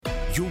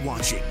You're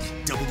watching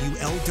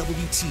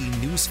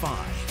WLWT News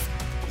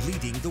 5,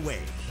 leading the way.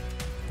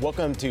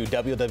 Welcome to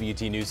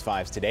WLWT News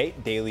 5's Today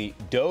Daily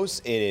Dose.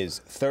 It is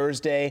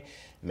Thursday,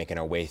 making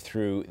our way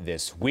through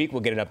this week.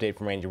 We'll get an update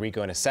from Randy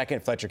Rico in a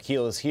second. Fletcher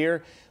Keel is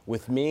here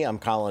with me. I'm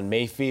Colin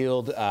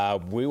Mayfield.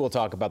 We will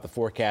talk about the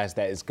forecast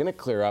that is going to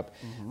clear up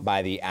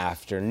by the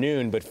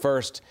afternoon. But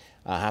first,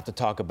 I have to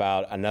talk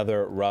about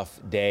another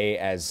rough day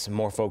as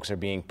more folks are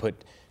being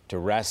put to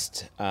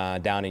rest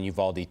down in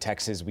Uvalde,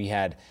 Texas. We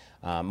had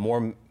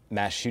more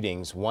mass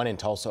shootings, one in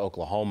Tulsa,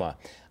 Oklahoma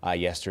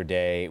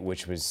yesterday,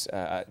 which was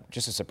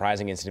just a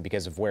surprising incident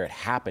because of where it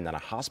happened, on a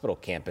hospital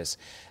campus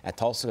at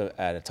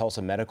a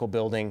Tulsa medical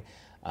building.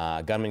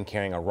 A gunman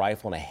carrying a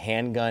rifle and a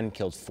handgun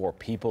killed 4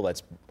 people.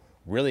 That's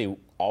really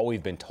all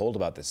we've been told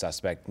about the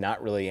suspect.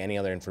 Not really any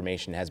other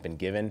information has been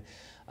given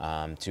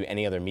to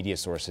any other media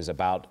sources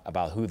about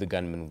who the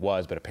gunman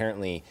was, but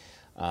apparently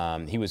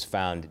he was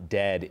found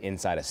dead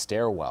inside a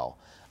stairwell.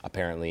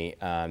 Apparently,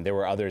 there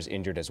were others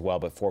injured as well,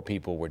 but 4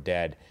 people were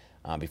dead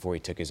before he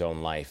took his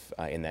own life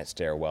in that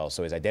stairwell.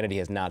 So his identity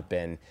has not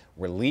been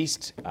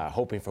released,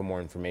 hoping for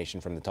more information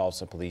from the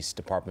Tulsa Police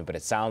Department, but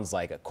it sounds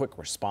like a quick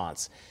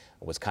response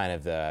was kind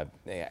of the,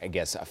 I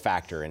guess, a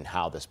factor in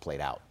how this played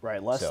out.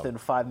 Right, less than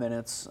 5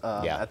 minutes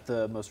at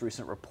the most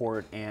recent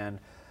report, and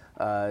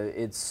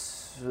it's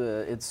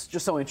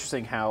just so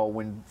interesting how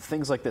when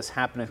things like this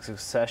happen in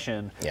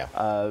succession,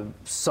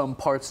 some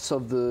parts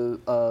of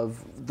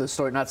the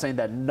story, not saying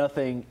that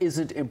nothing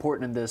isn't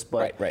important in this,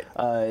 but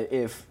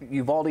if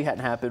Uvalde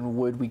hadn't happened,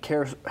 would we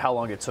care how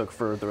long it took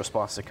for the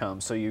response to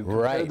come? So you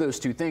compare those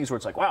two things where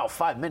it's like, wow,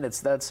 5 minutes,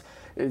 that's,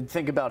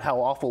 think about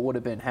how awful it would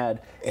have been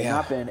had it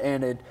not been.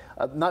 And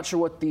I'm not sure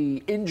what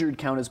the injured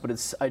count is,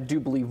 but I do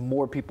believe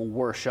more people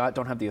were shot.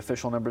 Don't have the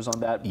official numbers on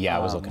that. Yeah, I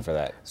was looking for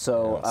that.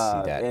 So,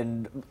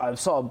 and I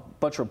saw a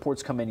bunch of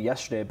reports come in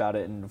yesterday about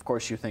it, and of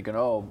course you're thinking,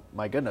 oh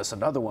my goodness,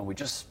 another one. We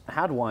just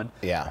had one.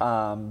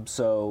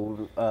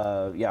 So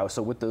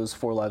with those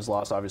 4 lives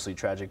lost, obviously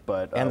tragic,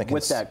 but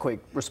with that quick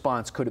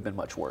response could have been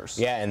much worse.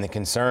 Yeah, and the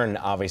concern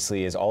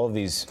obviously is all of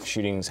these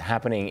shootings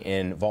happening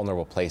in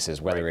vulnerable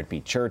places, whether it be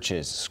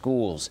churches,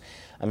 schools.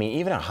 I mean,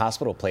 even a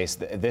hospital place.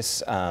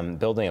 This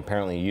building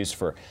apparently used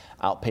for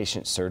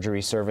outpatient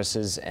surgery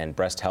services and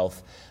breast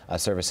health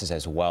services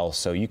as well.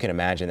 So you can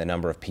imagine the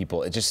number of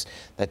people.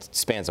 That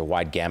spans a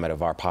wide gamut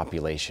of our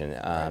population.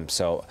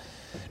 So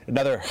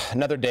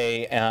another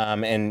day,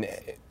 and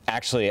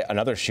actually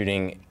another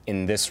shooting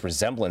in this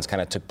resemblance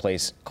kind of took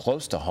place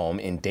close to home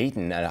in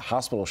Dayton at a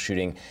hospital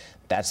shooting.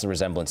 That's the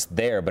resemblance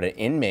there, but an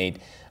inmate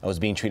was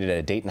being treated at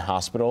a Dayton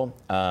hospital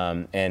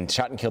and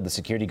shot and killed the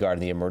security guard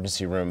in the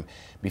emergency room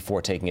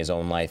before taking his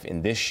own life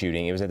in this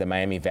shooting. It was at the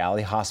Miami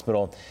Valley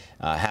Hospital.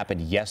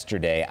 Happened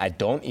yesterday.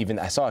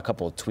 I saw a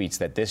couple of tweets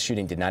that this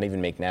shooting did not even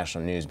make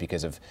national news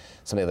because of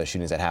some of the other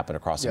shootings that happened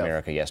across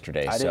America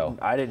yesterday. I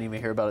didn't even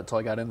hear about it until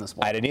I got in this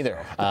morning. I didn't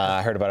either.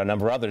 I heard about a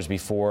number of others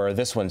before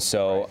this one.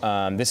 So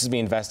this is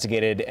being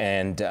investigated,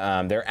 and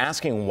they're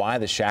asking why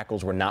the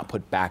shackles were not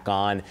put back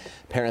on.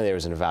 Apparently there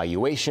was an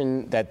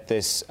evaluation that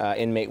this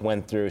inmate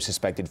went through,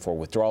 suspected for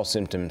withdrawal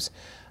symptoms.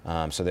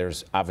 So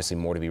there's obviously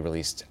more to be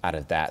released out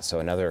of that. So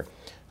another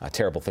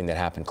terrible thing that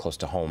happened close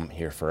to home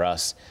here for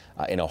us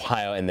in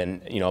Ohio. And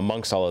then,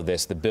 amongst all of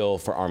this, the bill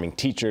for arming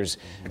teachers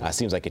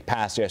seems like it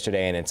passed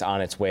yesterday, and it's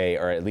on its way,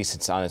 or at least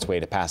it's on its way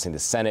to passing the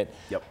Senate.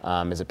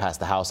 As it passed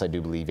the House, I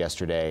do believe,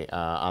 yesterday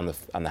on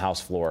the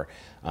House floor.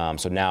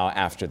 So now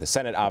after the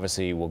Senate,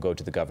 obviously, will go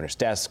to the governor's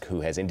desk,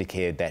 who has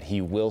indicated that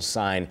he will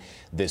sign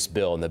this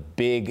bill. And the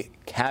big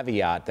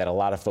caveat that a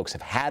lot of folks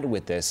have had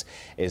with this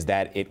is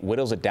that it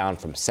whittles it down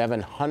from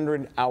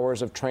 700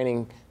 hours of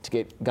training to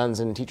get guns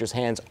in teachers'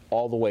 hands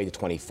all the way to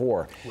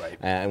 24.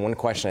 And one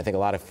question I think a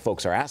lot of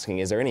folks are asking,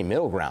 is there any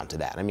middle ground to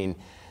that? I mean,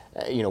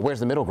 where's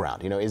the middle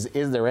ground?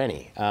 Is there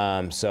any?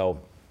 So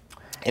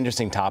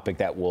interesting topic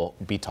that will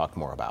be talked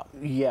more about.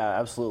 Yeah,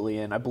 absolutely.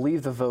 And I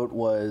believe the vote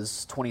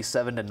was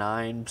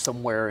 27-9,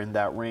 somewhere in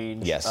that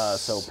range.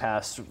 So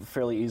passed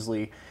fairly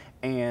easily.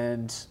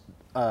 And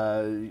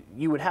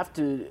you would have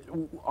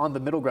to, on the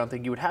middle ground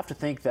thing, you would have to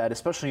think that,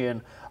 especially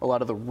in a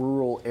lot of the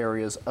rural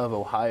areas of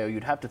Ohio,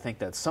 you'd have to think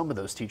that some of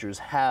those teachers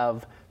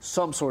have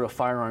some sort of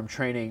firearm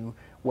training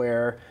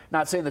where,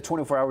 not saying that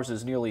 24 hours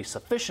is nearly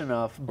sufficient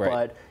enough,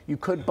 but you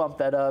could bump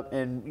that up,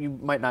 and you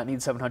might not need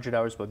 700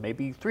 hours, but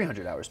maybe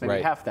 300 hours,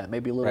 maybe half that,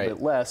 maybe a little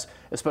bit less,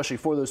 especially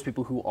for those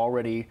people who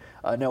already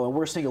know. And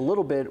we're seeing a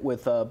little bit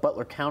with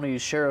Butler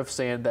County's sheriff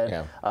saying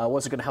that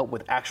wasn't going to help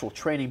with actual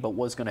training, but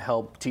was going to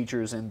help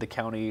teachers in the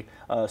county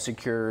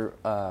secure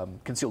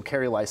concealed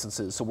carry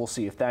licenses. So we'll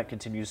see if that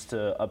continues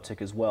to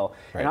uptick as well.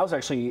 And I was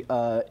actually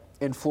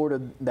in Florida,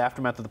 the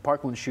aftermath of the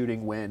Parkland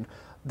shooting, when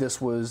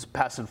this was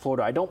passed in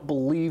Florida. I don't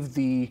believe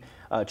the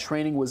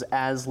training was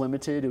as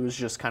limited. It was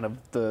just kind of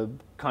the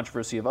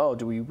controversy of, oh,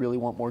 do we really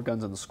want more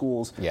guns in the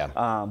schools? Yeah.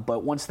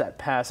 But once that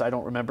passed, I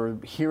don't remember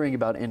hearing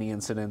about any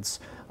incidents,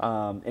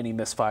 any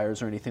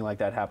misfires or anything like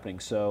that happening.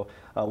 So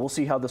we'll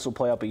see how this will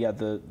play out. But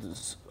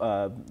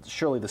yeah,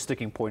 surely the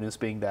sticking point is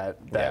being that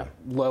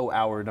low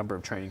hour number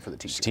of training for the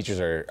teachers. Teachers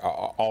are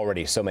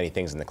already so many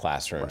things in the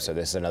classroom, so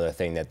this is another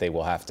thing that they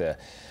will have to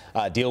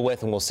deal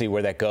with, and we'll see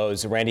where that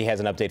goes. Randy has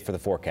an update for the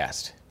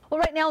forecast. Well,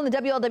 right now on the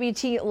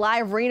WLWT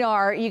live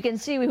radar, you can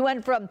see we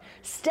went from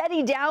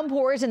steady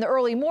downpours in the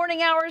early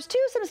morning hours to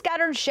some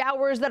scattered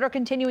showers that are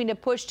continuing to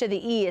push to the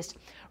east.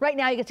 Right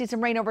now, you can see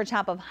some rain over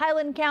top of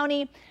Highland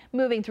County,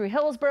 moving through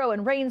Hillsborough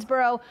and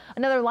Rainsboro.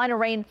 Another line of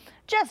rain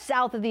just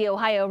south of the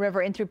Ohio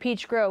River in through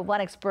Peach Grove,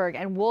 Lennoxburg,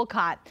 and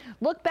Wolcott.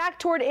 Look back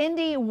toward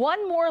Indy.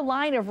 One more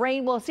line of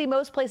rain. We'll see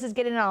most places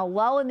getting on a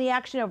lull in the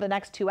action over the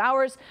next 2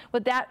 hours,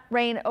 with that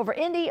rain over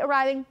Indy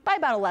arriving by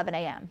about 11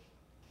 a.m.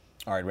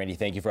 All right, Randy,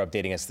 thank you for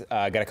updating us.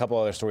 Got a couple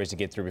other stories to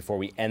get through before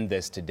we end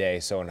this today,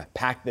 so I'm going to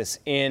pack this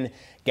in.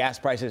 Gas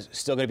prices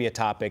still going to be a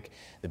topic.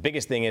 The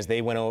biggest thing is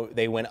they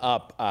went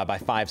up by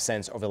 5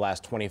 cents over the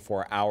last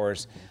 24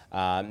 hours.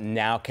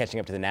 Now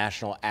catching up to the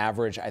national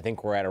average. I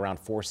think we're at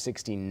around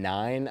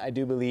 $4.69, I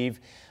do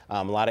believe.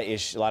 A lot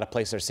of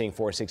places are seeing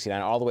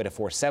 $4.69 all the way to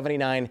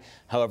 $4.79.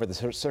 However,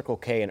 the Circle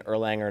K in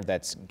Erlanger,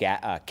 that's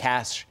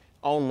cash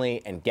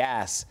only and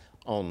gas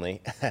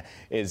only,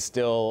 is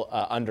still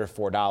under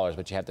 $4,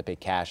 but you have to pay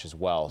cash as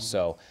well.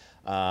 So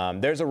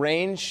there's a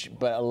range,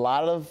 but a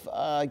lot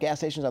of gas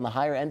stations on the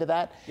higher end of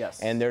that.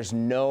 Yes. And there's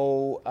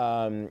no,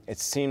 it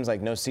seems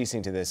like no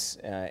ceasing to this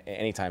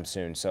anytime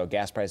soon. So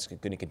gas prices are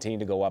going to continue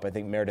to go up. I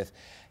think Meredith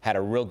had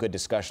a real good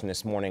discussion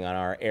this morning on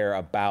our air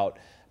about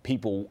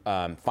people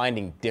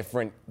finding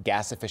different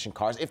gas-efficient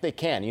cars if they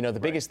can. You know,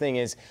 the biggest thing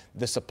is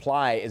the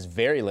supply is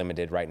very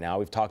limited right now.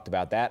 We've talked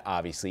about that,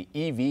 obviously.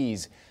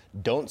 EVs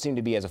don't seem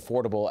to be as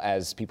affordable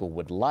as people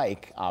would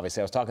like.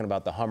 Obviously, I was talking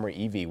about the Hummer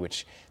EV,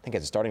 which I think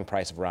has a starting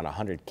price of around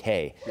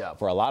 $100K. Yeah.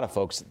 For a lot of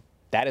folks,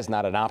 that is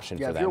not an option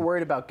for them. Yeah, if you're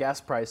worried about gas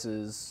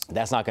prices,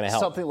 that's not going to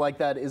help. Something like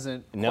that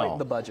isn't quite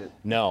the budget.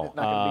 No. Not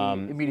going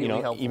to be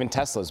immediately helpful. Even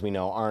Teslas, we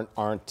know,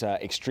 aren't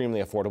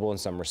extremely affordable in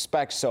some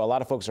respects. So a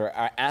lot of folks are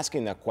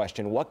asking that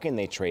question: what can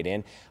they trade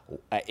in,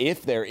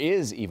 if there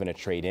is even a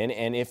trade-in,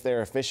 and if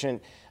they're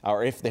efficient,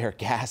 or if their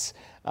gas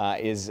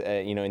is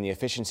in the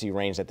efficiency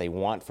range that they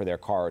want for their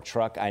car or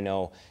truck. I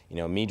know,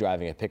 me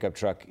driving a pickup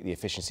truck, the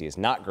efficiency is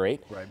not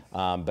great. Right.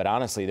 But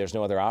honestly, there's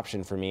no other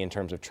option for me in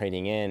terms of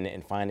trading in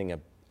and finding a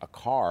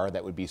car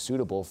that would be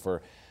suitable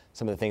for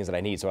some of the things that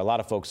I need. So a lot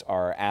of folks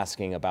are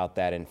asking about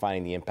that and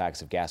finding the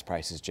impacts of gas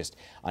prices just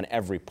on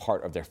every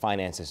part of their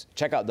finances.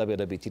 Check out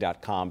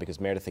WLWT.com, because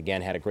Meredith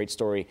again had a great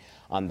story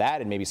on that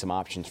and maybe some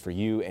options for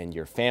you and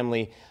your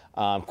family.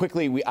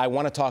 Quickly, I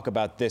want to talk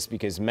about this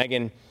because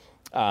Megan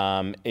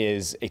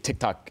is a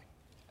TikTok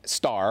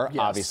star,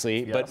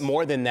 obviously, but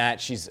more than that,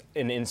 she's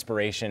an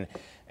inspiration.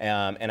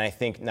 And I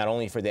think not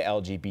only for the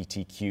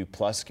LGBTQ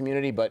plus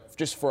community, but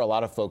just for a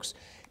lot of folks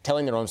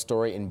telling their own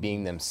story and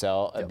being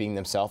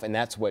themselves, and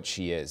that's what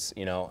she is.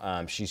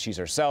 She's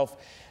herself,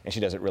 and she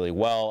does it really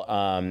well.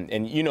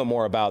 And you know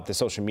more about the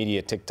social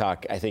media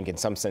TikTok, I think, in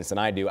some sense than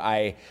I do.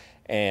 I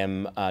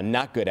am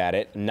not good at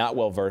it, not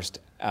well versed.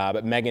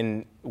 But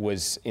Megan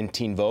was in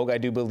Teen Vogue, I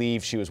do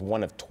believe. She was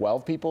one of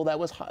 12 people that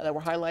were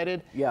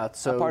highlighted. Yeah,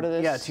 so part of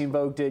this. Yeah, Teen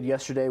Vogue did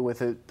yesterday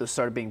with it. The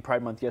start of being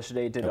Pride Month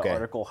yesterday. Did an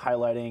article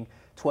highlighting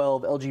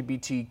 12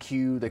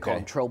 LGBTQ. They call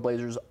them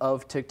trailblazers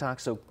of TikTok.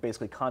 So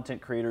basically,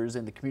 content creators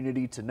in the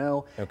community to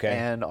know.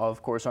 And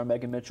of course, our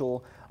Megan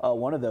Mitchell,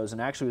 one of those.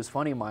 And actually, it was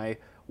funny. My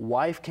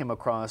wife came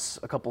across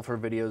a couple of her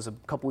videos a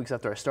couple weeks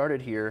after I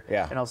started here,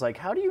 and I was like,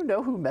 how do you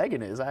know who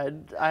Megan is?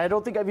 I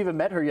don't think I've even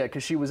met her yet,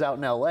 because she was out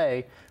in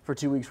LA for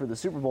 2 weeks for the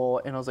Super Bowl,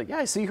 and I was like, yeah,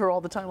 I see her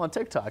all the time on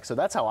TikTok. So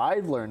that's how I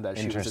learned that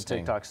she was a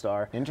TikTok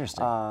star.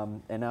 Interesting.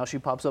 And now she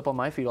pops up on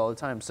my feed all the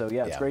time. So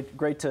yeah, it's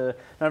great to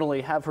not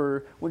only have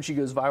her when she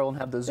goes viral and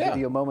have those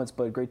video moments,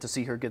 but great to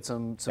see her get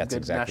some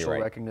good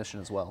national recognition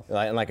as well.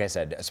 And like I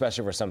said,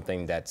 especially for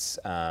something that's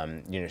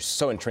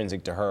so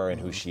intrinsic to her and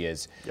who she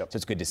is. So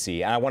it's good to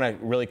see. And I want to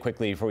really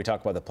quickly, before we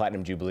talk about the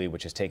Platinum Jubilee,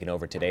 which has taken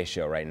over today's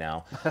show right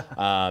now,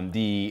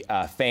 the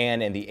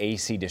fan and the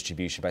AC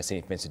distribution by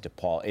St. Vincent de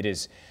Paul. It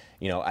is,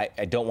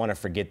 I don't want to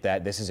forget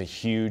that. This is a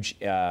huge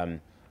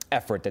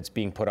effort that's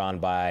being put on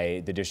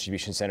by the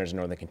distribution centers in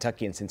Northern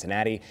Kentucky and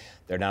Cincinnati.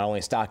 They're not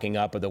only stocking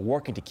up, but they're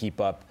working to keep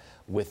up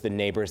with the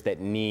neighbors that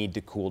need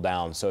to cool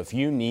down. So if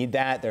you need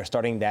that, they're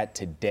starting that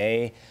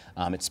today.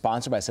 It's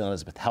sponsored by St.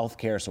 Elizabeth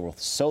Healthcare, so we're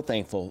so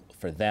thankful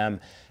for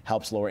them.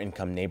 Helps lower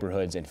income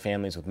neighborhoods and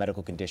families with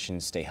medical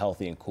conditions stay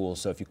healthy and cool.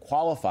 So if you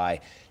qualify,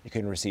 you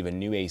can receive a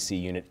new AC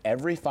unit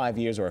every 5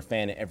 years or a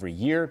fan every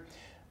year.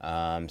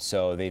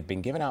 So they've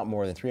been giving out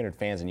more than 300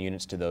 fans and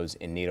units to those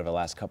in need over the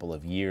last couple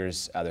of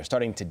years. They're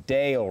starting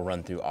today. It'll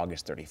run through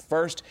August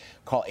 31st.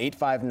 Call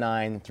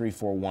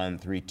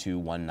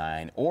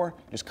 859-341-3219 or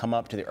just come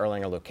up to the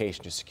Erlanger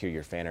location to secure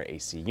your fan or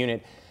AC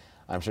unit.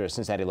 I'm sure the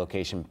Cincinnati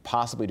location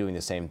possibly doing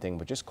the same thing,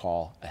 but just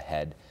call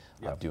ahead.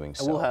 of doing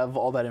so. And we'll have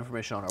all that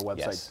information on our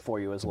website for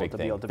you as well,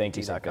 WLWT.com. Thank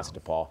you, St. Vincent de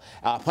Paul.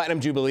 Platinum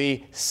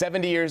Jubilee,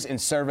 70 years in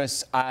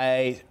service.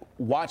 I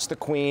watched the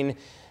Queen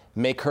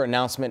make her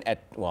announcement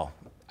at, well,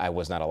 I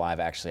was not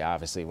alive, actually,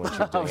 obviously, when she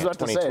was doing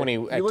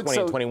it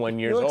at 21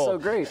 years old. You look so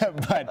great.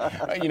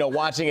 But,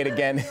 watching it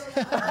again,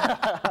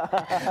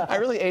 I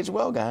really aged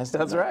well, guys.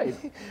 That's right.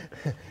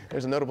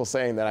 There's a notable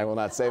saying that I will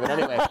not say, but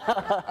anyway,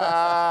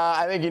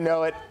 I think you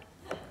know it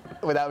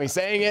without me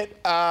saying it.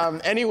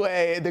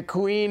 Anyway, the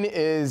Queen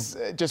is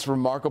just a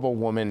remarkable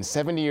woman,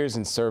 70 years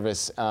in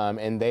service,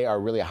 and they are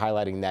really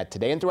highlighting that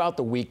today. And throughout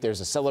the week, there's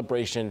a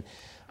celebration,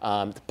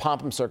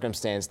 pomp and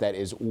circumstance that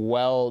is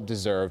well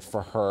deserved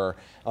for her.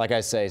 Like I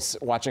say,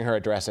 watching her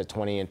address at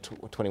 20 and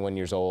 21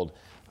 years old,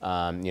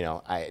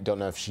 I don't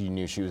know if she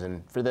knew she was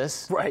in for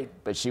this. Right.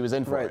 But she was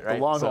in for it, right?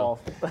 The long haul.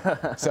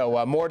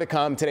 So more to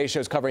come. Today's show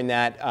is covering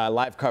that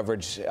live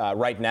coverage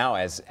right now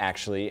as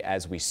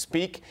we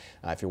speak.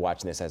 If you're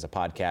watching this as a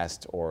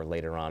podcast or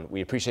later on,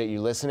 we appreciate you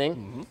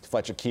listening.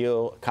 Fletcher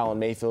Keel, Colin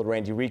Mayfield,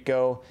 Randy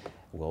Rico.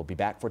 We'll be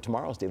back for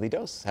tomorrow's Daily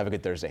Dose. Have a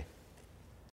good Thursday.